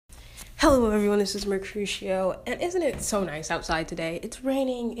Hello everyone, this is Mercutio, and isn't it so nice outside today? It's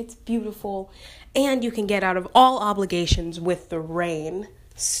raining, it's beautiful, and you can get out of all obligations with the rain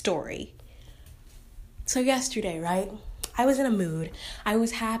story. So yesterday, right, I was in a mood. I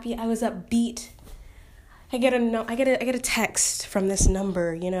was happy, I was upbeat. I get a text from this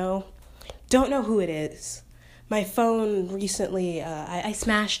number, Don't know who it is. My phone recently, I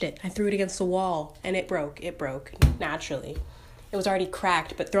smashed it. I threw it against the wall, and it broke, naturally. It was already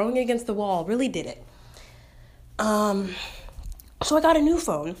cracked, but throwing it against the wall really did it. So I got a new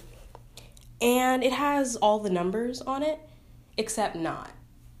phone, and it has all the numbers on it, except not.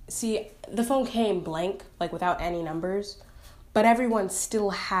 See, the phone came blank, like without any numbers, but everyone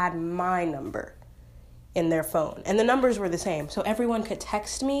still had my number in their phone, and the numbers were the same, so everyone could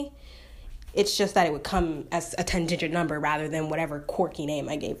text me. It's just that it would come as a 10-digit number rather than whatever quirky name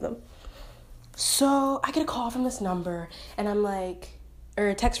I gave them. So I get a call from this number, and I'm like, or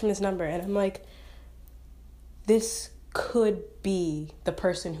a text from this number, and I'm like, this could be the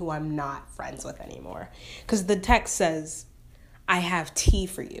person who I'm not friends with anymore. Because the text says, I have tea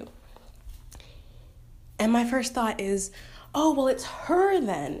for you. And my first thought is, oh, well, it's her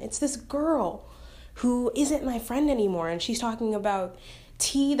then. It's this girl who isn't my friend anymore, and she's talking about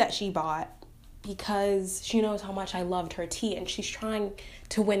tea that she bought because she knows how much I loved her tea, and she's trying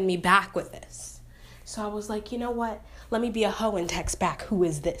to win me back with this. So I was like, you know what? Let me be a hoe and text back, who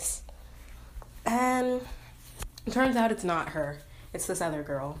is this? And it turns out it's not her. It's this other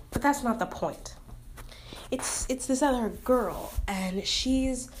girl. But that's not the point. It's this other girl, and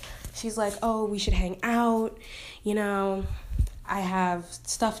she's like, oh, we should hang out. I have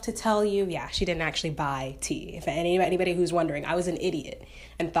stuff to tell you. Yeah, she didn't actually buy tea. If anybody who's wondering, I was an idiot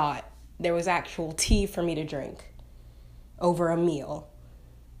and thought there was actual tea for me to drink over a meal.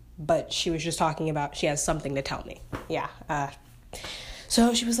 But she was just talking about she has something to tell me. Yeah.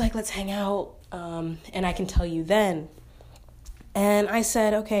 So she was like, let's hang out, and I can tell you then. And I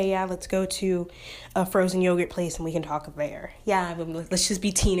said, okay, yeah, let's go to a frozen yogurt place and we can talk there. Yeah, let's just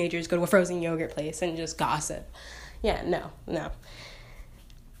be teenagers, go to a frozen yogurt place and just gossip. Yeah, no.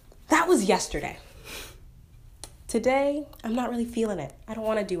 That was yesterday. Today, I'm not really feeling it. I don't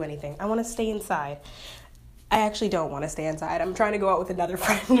want to do anything. I want to stay inside. I actually don't want to stay inside. I'm trying to go out with another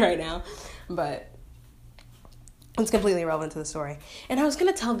friend right now, but it's completely irrelevant to the story. And I was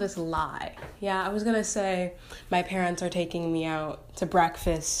going to tell this lie. Yeah, I was going to say my parents are taking me out to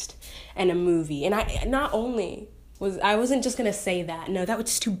breakfast and a movie. And I wasn't just going to say that. No, that was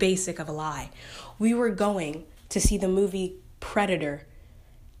just too basic of a lie. We were going to see the movie Predator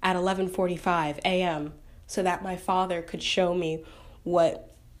at 11:45 a.m. so that my father could show me what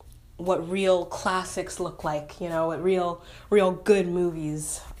real classics look like, what real good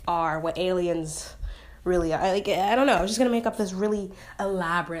movies are, what aliens really are. I don't know. I was just going to make up this really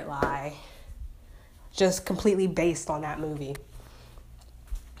elaborate lie just completely based on that movie.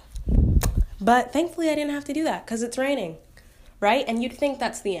 But thankfully I didn't have to do that because it's raining, right? And you'd think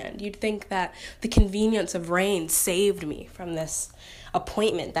that's the end. You'd think that the convenience of rain saved me from this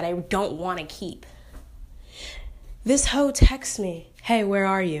appointment that I don't want to keep. This hoe texts me, hey, where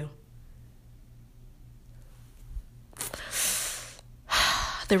are you?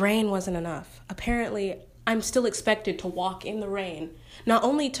 The rain wasn't enough. Apparently, I'm still expected to walk in the rain, not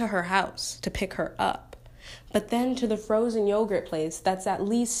only to her house to pick her up, but then to the frozen yogurt place that's at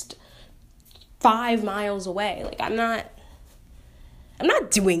least 5 miles away. Like, I'm not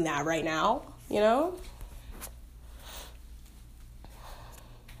doing that right now,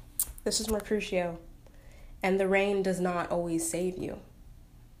 This is Mercutio, and the rain does not always save you.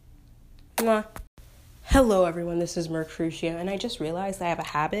 Mwah. Hello everyone, this is Mercutio, and I just realized I have a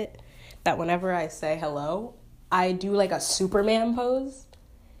habit that whenever I say hello, I do like a Superman pose.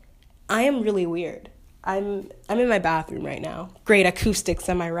 I am really weird. I'm in my bathroom right now. Great acoustics,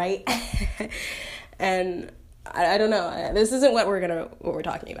 am I right? And I don't know. This isn't what we're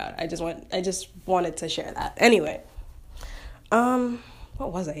talking about. I just wanted to share that. Anyway,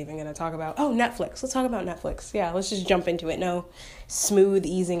 what was I even gonna talk about? Oh, Netflix. Let's talk about Netflix. Yeah, let's just jump into it. No smooth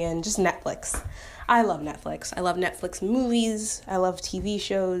easing in, just Netflix. I love Netflix. I love Netflix movies. I love TV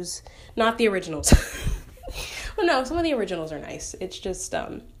shows. Not the originals. Well, no, some of the originals are nice. It's just,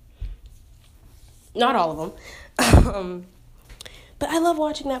 not all of them. But I love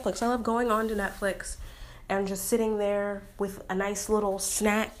watching Netflix. I love going on to Netflix and just sitting there with a nice little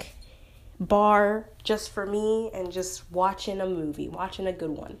snack bar just for me and just watching a movie, watching a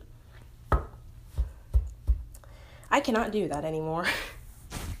good one. I cannot do that anymore.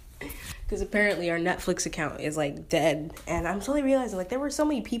 Because apparently our Netflix account is dead, and I'm slowly realizing there were so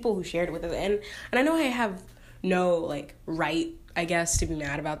many people who shared it with us, and I know I have no right I guess, to be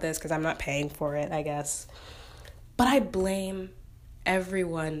mad about this because I'm not paying for it, I guess. But I blame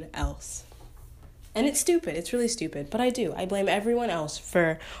everyone else. And it's stupid. It's really stupid. But I do. I blame everyone else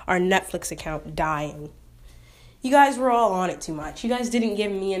for our Netflix account dying. You guys were all on it too much. You guys didn't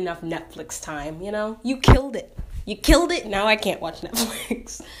give me enough Netflix time, you know? You killed it. You killed it. Now I can't watch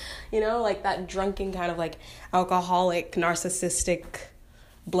Netflix. You know, like that drunken kind of like alcoholic, narcissistic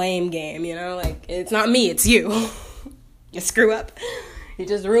blame game, you know? Like, it's not me, it's you. You screw up. You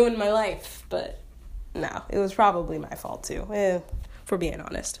just ruined my life. But no, it was probably my fault too, for being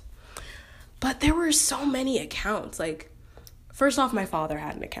honest. But there were so many accounts. Like, first off, my father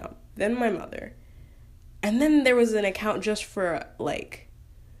had an account. Then my mother. And then there was an account just for, like,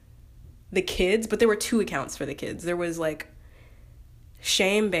 the kids. But there were 2 accounts for the kids. There was, like,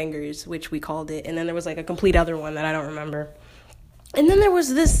 Shame Bangers, which we called it. And then there was, like, a complete other one that I don't remember. And then there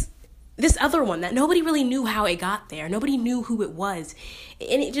was this other one that nobody really knew how it got there. Nobody knew who it was.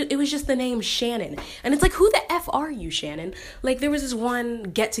 And it was just the name Shannon. And it's like, who the F are you, Shannon? Like, there was this one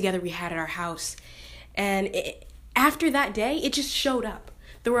get-together we had at our house. And after that day, it just showed up.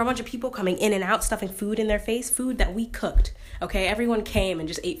 There were a bunch of people coming in and out, stuffing food in their face, food that we cooked. Okay, everyone came and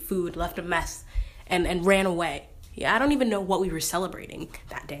just ate food, left a mess, and ran away. Yeah, I don't even know what we were celebrating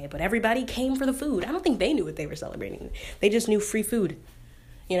that day, but everybody came for the food. I don't think they knew what they were celebrating. They just knew free food,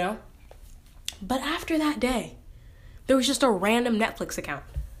 you know? But after that day, there was just a random Netflix account.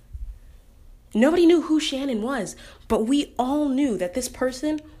 Nobody knew who Shannon was, but we all knew that this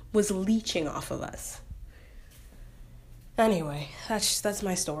person was leeching off of us. Anyway, that's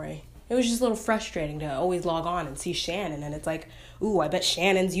my story. It was just a little frustrating to always log on and see Shannon, and it's like, ooh, I bet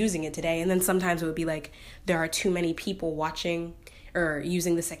Shannon's using it today. And then sometimes it would be like, there are too many people watching or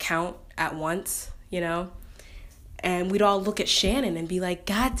using this account at once, you know? And we'd all look at Shannon and be like,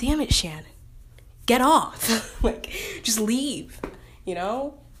 God damn it, Shannon. Get off. Like, just leave, you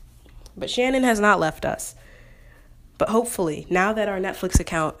know? But Shannon has not left us. But hopefully, now that our Netflix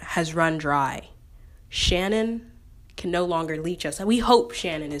account has run dry, Shannon can no longer leech us. And we hope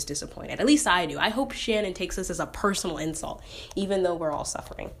Shannon is disappointed. At least I do. I hope Shannon takes this as a personal insult, even though we're all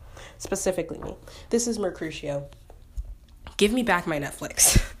suffering. Specifically me. This is Mercutio. Give me back my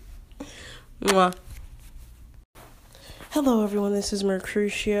Netflix. Mwah. Hello, everyone. This is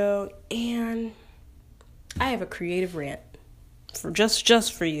Mercutio, and I have a creative rant for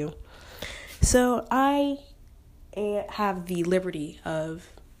just for you. So I have the liberty of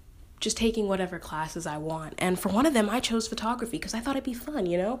just taking whatever classes I want. And for one of them, I chose photography because I thought it'd be fun,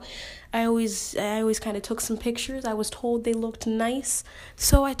 you know? I always kind of took some pictures. I was told they looked nice,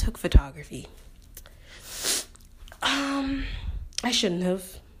 so I took photography. I shouldn't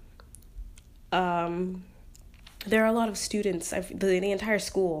have. There are a lot of students, the entire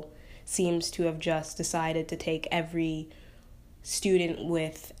school seems to have just decided to take every student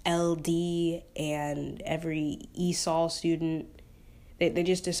with LD and every ESOL student. They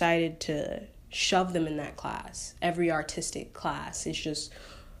just decided to shove them in that class. Every artistic class is just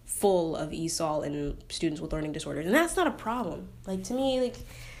full of ESOL and students with learning disorders. And that's not a problem. Like, to me, like,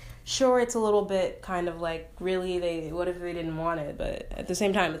 sure, it's a little bit kind of like, really, what if they didn't want it? But at the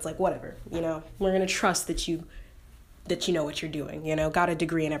same time, it's like, whatever, you know? We're going to trust that you know what you're doing, you know? Got a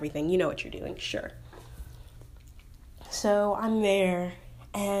degree and everything. You know what you're doing, sure. So I'm there,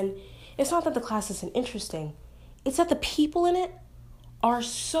 and it's not that the class isn't interesting. It's that the people in it are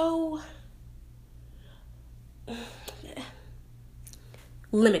so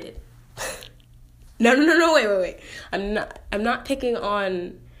limited. No, wait. I'm not picking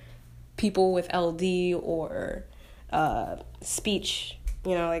on people with LD or speech,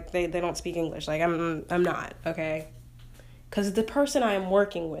 you know, like they don't speak English. Like I'm not, okay? Cuz the person I am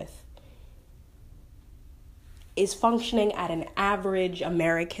working with is functioning at an average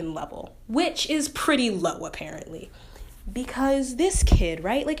American level, which is pretty low apparently. Because this kid,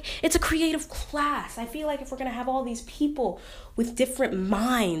 right? Like, it's a creative class. I feel like if we're going to have all these people with different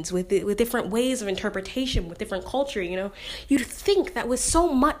minds, with different ways of interpretation, with different culture, you know, you'd think that with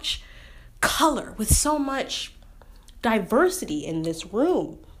so much color, with so much diversity in this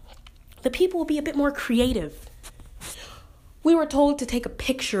room, the people will be a bit more creative. We were told to take a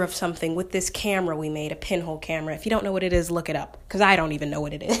picture of something with this camera we made, a pinhole camera. If you don't know what it is, look it up, because I don't even know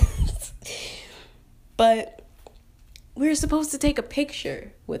what it is. But we were supposed to take a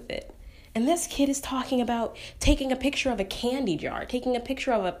picture with it. And this kid is talking about taking a picture of a candy jar, taking a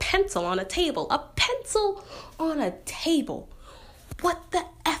picture of a pencil on a table. A pencil on a table. What the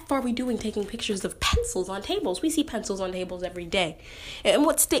F are we doing taking pictures of pencils on tables? We see pencils on tables every day. And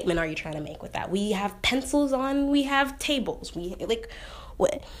what statement are you trying to make with that? We have pencils on, we have tables. We, like,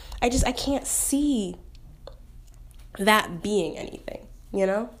 what? I can't see that being anything, you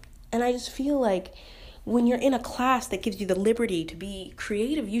know? And I just feel like when you're in a class that gives you the liberty to be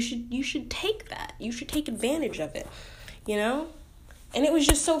creative, you should take that. You should take advantage of it, you know? And it was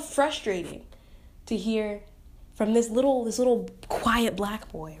just so frustrating to hear from this little quiet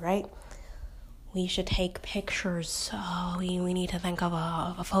black boy, right? We should take pictures. So we need to think of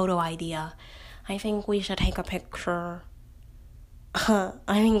a photo idea. I think we should take a picture. I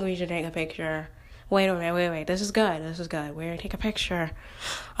think we should take a picture. Wait a minute, wait. This is good. We're going to take a picture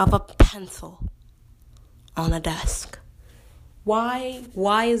of a pencil on a desk. Why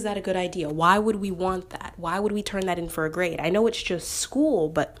is that a good idea? Why would we want that? Why would we turn that in for a grade? I know it's just school,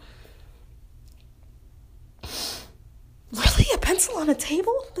 but really, a pencil on a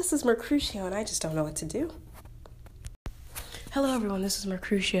table? This is Mercutio, and I just don't know what to do. Hello, everyone. This is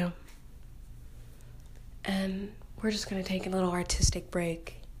Mercutio. And we're just going to take a little artistic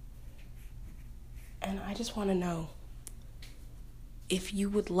break. And I just want to know if you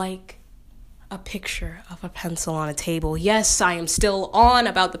would like a picture of a pencil on a table. Yes, I am still on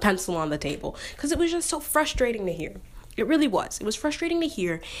about the pencil on the table because it was just so frustrating to hear. It really was. It was frustrating to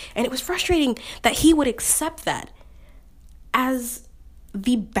hear, and it was frustrating that he would accept that as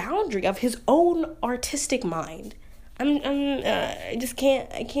the boundary of his own artistic mind. I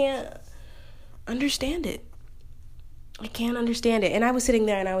can't understand it. I can't understand it. And I was sitting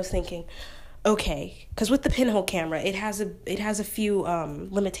there and I was thinking, okay, because with the pinhole camera, it has a few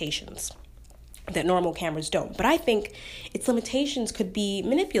limitations that normal cameras don't. But I think its limitations could be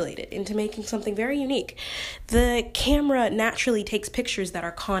manipulated into making something very unique. The camera naturally takes pictures that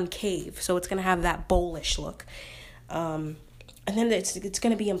are concave, so it's going to have that bowlish look. And then it's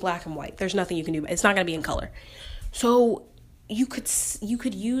going to be in black and white. There's nothing you can do. It's not going to be in color. So you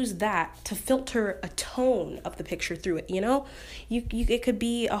could use that to filter a tone of the picture through it, you know? It could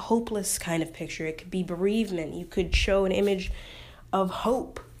be a hopeless kind of picture. It could be bereavement. You could show an image of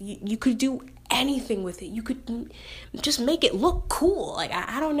hope. You could do anything with it. You could just make it look cool. Like,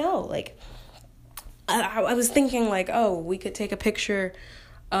 I don't know. Like, I was thinking, like, oh, we could take a picture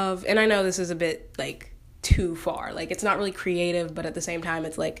of, and I know this is a bit, like, too far. Like, it's not really creative, but at the same time,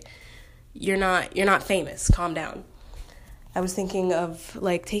 it's like, you're not famous. Calm down. I was thinking of,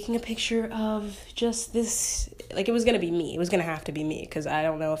 like, taking a picture of just this, like, it was going to be me. It was going to have to be me, because I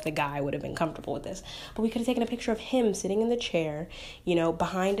don't know if the guy would have been comfortable with this. But we could have taken a picture of him sitting in the chair, you know,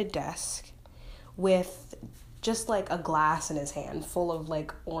 behind a desk with just, like, a glass in his hand full of,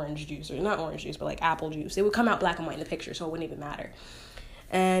 like, orange juice. Or not orange juice, but, like, apple juice. It would come out black and white in the picture, so it wouldn't even matter.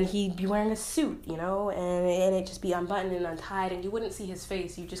 And he'd be wearing a suit, you know, and it'd just be unbuttoned and untied, and you wouldn't see his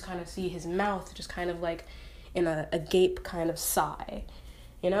face. You just kind of see his mouth just kind of, like, in a gape kind of sigh,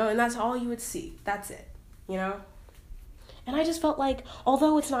 you know, and that's all you would see. That's it, you know. And I just felt like,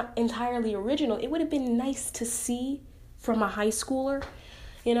 although it's not entirely original, it would have been nice to see from a high schooler,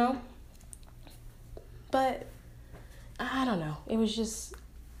 you know. But I don't know. It was just,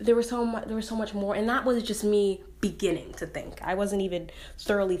 there was so much more, and that was just me beginning to think. I wasn't even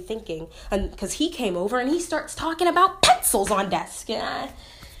thoroughly thinking, and because he came over and he starts talking about pencils on desks.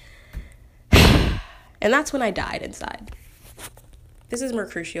 And that's when I died inside. This is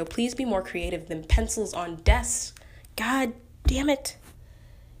Mercutio. Please be more creative than pencils on desks. God damn it.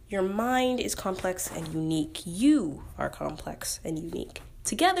 Your mind is complex and unique. You are complex and unique.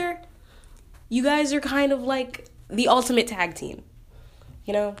 Together, you guys are kind of like the ultimate tag team.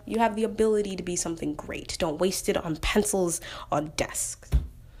 You know, you have the ability to be something great. Don't waste it on pencils on desks.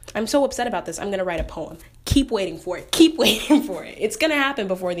 I'm so upset about this. I'm going to write a poem. Keep waiting for it. Keep waiting for it. It's going to happen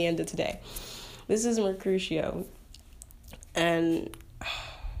before the end of today. This is Mercutio, and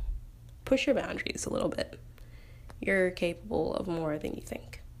push your boundaries a little bit. You're capable of more than you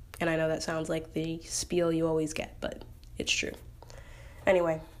think. And I know that sounds like the spiel you always get, but it's true.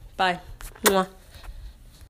 Anyway, bye. Mwah.